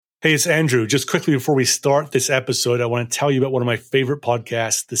Hey, it's Andrew. Just quickly before we start this episode, I want to tell you about one of my favorite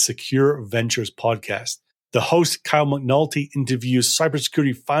podcasts, the Secure Ventures podcast. The host, Kyle McNulty, interviews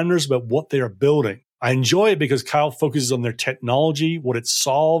cybersecurity founders about what they are building. I enjoy it because Kyle focuses on their technology, what it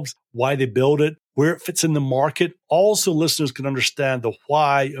solves, why they build it, where it fits in the market. Also, listeners can understand the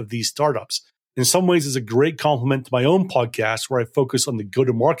why of these startups. In some ways, it's a great complement to my own podcast where I focus on the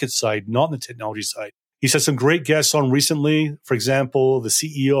go-to-market side, not on the technology side. He's had some great guests on recently. For example, the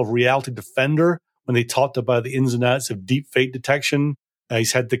CEO of Reality Defender, when they talked about the ins and outs of deep fake detection.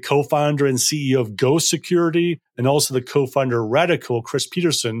 He's had the co-founder and CEO of Ava Security, and also the co-founder of Radical, Chris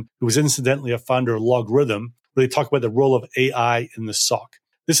Peterson, who was incidentally a founder of Logarithm, where they talk about the role of AI in the SOC.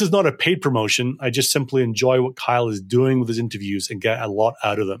 This is not a paid promotion. I just simply enjoy what Kyle is doing with his interviews and get a lot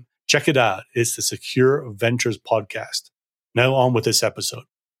out of them. Check it out. It's the Secure Ventures podcast. Now on with this episode.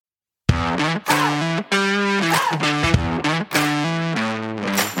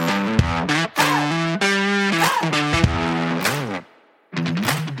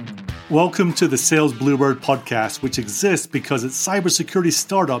 Welcome to the Sales Bluebird podcast, which exists because at cybersecurity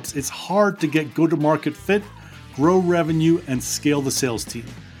startups, it's hard to get go-to-market fit, grow revenue, and scale the sales team.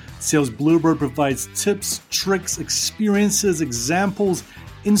 Sales Bluebird provides tips, tricks, experiences, examples,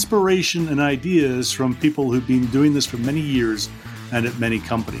 inspiration, and ideas from people who've been doing this for many years and at many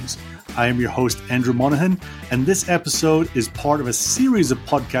companies. I am your host, Andrew Monahan, and this episode is part of a series of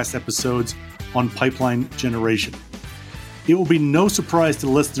podcast episodes on pipeline generation. It will be no surprise to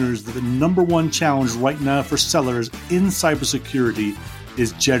listeners that the number one challenge right now for sellers in cybersecurity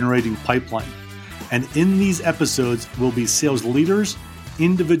is generating pipeline. And in these episodes will be sales leaders,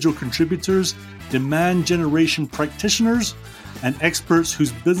 individual contributors, demand generation practitioners, and experts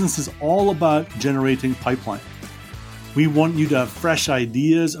whose business is all about generating pipeline. We want you to have fresh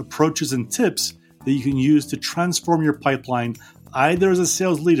ideas, approaches, and tips that you can use to transform your pipeline either as a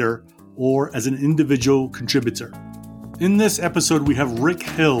sales leader or as an individual contributor. In this episode, we have Rick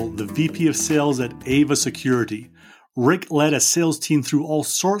Hill, the VP of Sales at Ava Security. Rick led a sales team through all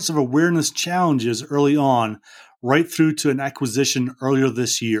sorts of awareness challenges early on, right through to an acquisition earlier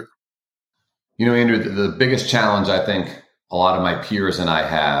this year. You know, Andrew, the biggest challenge I think a lot of my peers and I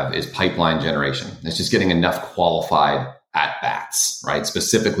have is pipeline generation. It's just getting enough qualified at-bats, right?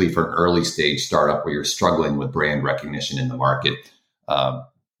 Specifically for an early stage startup where you're struggling with brand recognition in the market.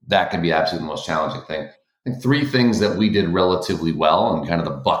 That can be absolutely the most challenging thing. I think three things that we did relatively well and kind of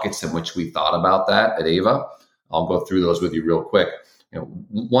the buckets in which we thought about that at Ava. I'll go through those with you real quick.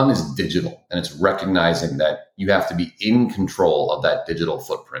 One is digital, and it's recognizing that you have to be in control of that digital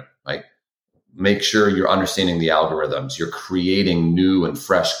footprint, right? Make sure you're understanding the algorithms. You're creating new and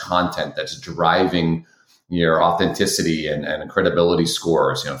fresh content that's driving your authenticity and credibility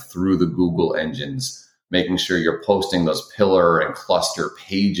scores, through the Google engines. Making sure you're posting those pillar and cluster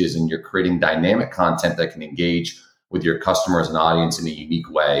pages and you're creating dynamic content that can engage with your customers and audience in a unique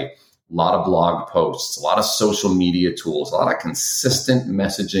way. A lot of blog posts, a lot of social media tools, a lot of consistent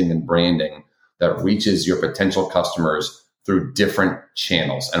messaging and branding that reaches your potential customers through different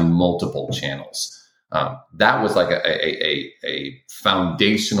channels and multiple channels. That was like a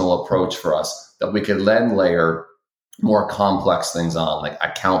foundational approach for us that we could then layer more complex things on, like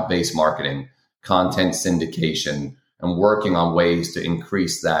account-based marketing, content syndication, and working on ways to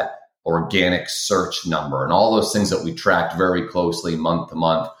increase that organic search number and all those things that we tracked very closely month to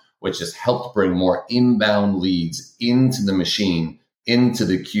month, which has helped bring more inbound leads into the machine, into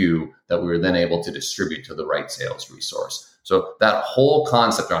the queue that we were then able to distribute to the right sales resource. So that whole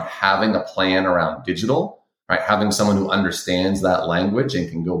concept around having a plan around digital, right, having someone who understands that language and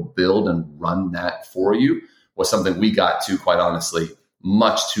can go build and run that for you was something we got to, quite honestly,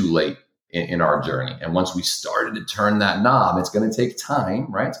 much too late in our journey. And once we started to turn that knob, it's going to take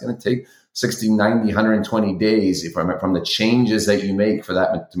time, right? It's going to take 60, 90, 120 days from the changes that you make for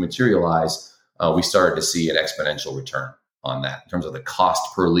that to materialize. We started to see an exponential return on that in terms of the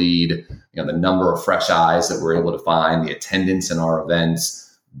cost per lead, the number of fresh eyes that we're able to find, the attendance in our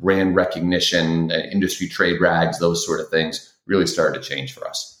events, brand recognition, industry trade rags, those sort of things really started to change for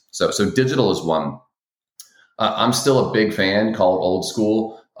us. So digital is one. I'm still a big fan, call it old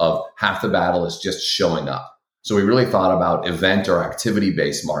school, of half the battle is just showing up. So we really thought about event or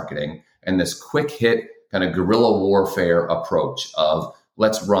activity-based marketing and this quick hit kind of guerrilla warfare approach of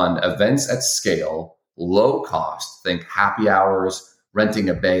let's run events at scale, low cost, think happy hours, renting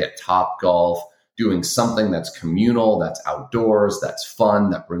a bay at Topgolf, doing something that's communal, that's outdoors, that's fun,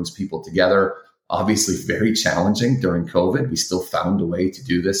 that brings people together. Obviously very challenging during COVID. We still found a way to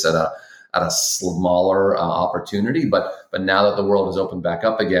do this at a smaller opportunity. But now that the world has opened back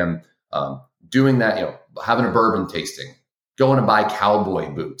up again, doing that, having a bourbon tasting, going to buy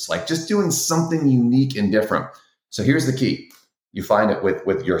cowboy boots, like just doing something unique and different. So here's the key. You find it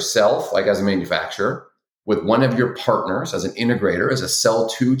with yourself, like as a manufacturer, with one of your partners as an integrator, as a sell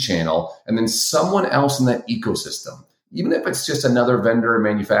to channel, and then someone else in that ecosystem. Even if it's just another vendor or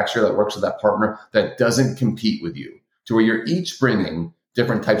manufacturer that works with that partner that doesn't compete with you, to where you're each bringing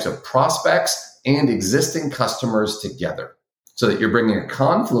different types of prospects and existing customers together so that you're bringing a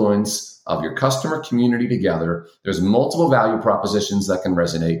confluence of your customer community together. There's multiple value propositions that can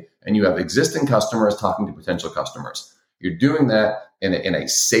resonate, and you have existing customers talking to potential customers. You're doing that in a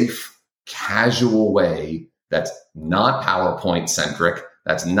safe, casual way that's not PowerPoint centric,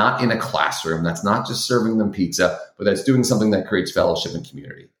 that's not in a classroom, that's not just serving them pizza, but that's doing something that creates fellowship and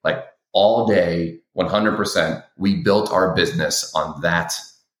community. Like all day, 100%, we built our business on that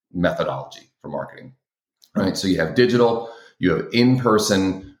methodology for marketing. Right? So you have digital, you have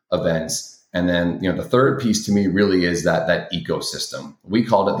in-person events, and then the third piece to me really is that ecosystem. We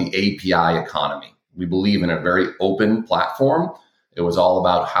called it the API economy. We believe in a very open platform. It was all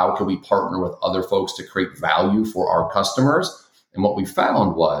about how can we partner with other folks to create value for our customers. And what we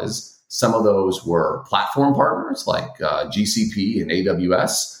found was some of those were platform partners like GCP and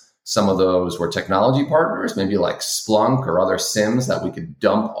AWS. Some of those were technology partners, maybe like Splunk or other SIMs that we could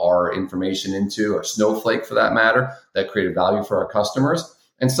dump our information into, or Snowflake for that matter, that created value for our customers.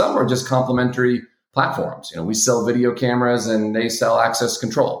 And some were just complementary platforms. We sell video cameras and they sell access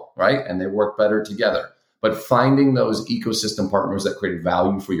control, right? And they work better together. But finding those ecosystem partners that create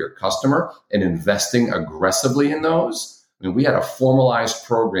value for your customer and investing aggressively in those. We had a formalized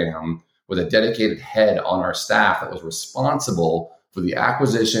program with a dedicated head on our staff that was responsible for the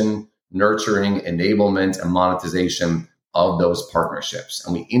acquisition, nurturing, enablement, and monetization of those partnerships.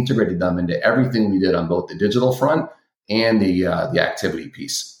 And we integrated them into everything we did on both the digital front and the activity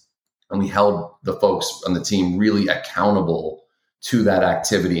piece. And we held the folks on the team really accountable to that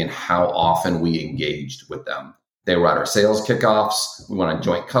activity and how often we engaged with them. They were at our sales kickoffs. We went on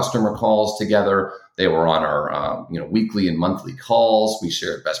joint customer calls together. They were on our weekly and monthly calls. We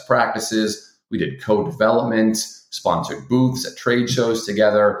shared best practices. We did co-development, sponsored booths at trade shows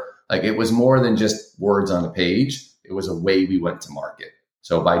together. Like it was more than just words on a page. It was a way we went to market.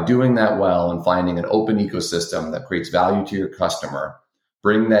 So by doing that well and finding an open ecosystem that creates value to your customer,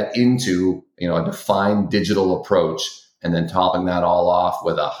 bring that into a defined digital approach, and then topping that all off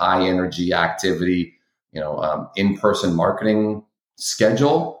with a high energy activity, in-person marketing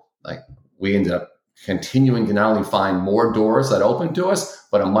schedule, like we ended up continuing to not only find more doors that open to us,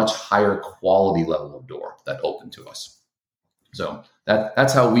 but a much higher quality level of door that opened to us. So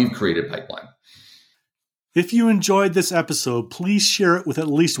that's how we've created Pipeline. If you enjoyed this episode, please share it with at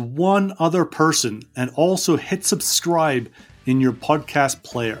least one other person and also hit subscribe in your podcast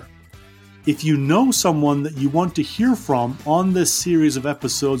player. If you know someone that you want to hear from on this series of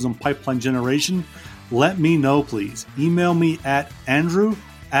episodes on pipeline generation, let me know, please. Email me at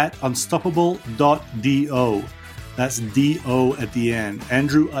andrew@unstoppable.do. That's D-O at the end.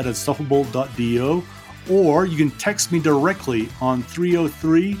 andrew@unstoppable.do. Or you can text me directly on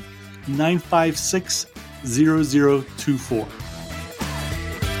 303-956-0024.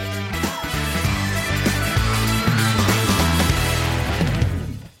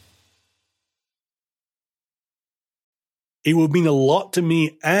 It would mean a lot to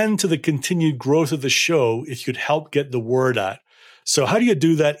me and to the continued growth of the show if you could help get the word out. So how do you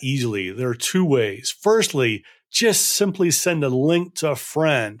do that easily? There are two ways. Firstly, just simply send a link to a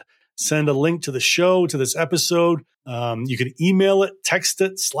friend. Send a link to the show, to this episode. You can email it, text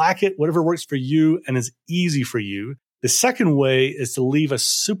it, Slack it, whatever works for you and is easy for you. The second way is to leave a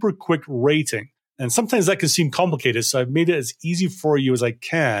super quick rating. And sometimes that can seem complicated, so I've made it as easy for you as I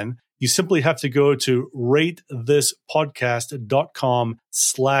can. You simply have to go to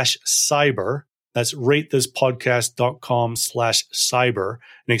ratethispodcast.com/cyber. That's ratethispodcast.com/cyber,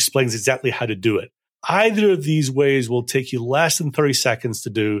 and explains exactly how to do it. Either of these ways will take you less than 30 seconds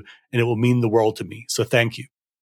to do, and it will mean the world to me. So thank you.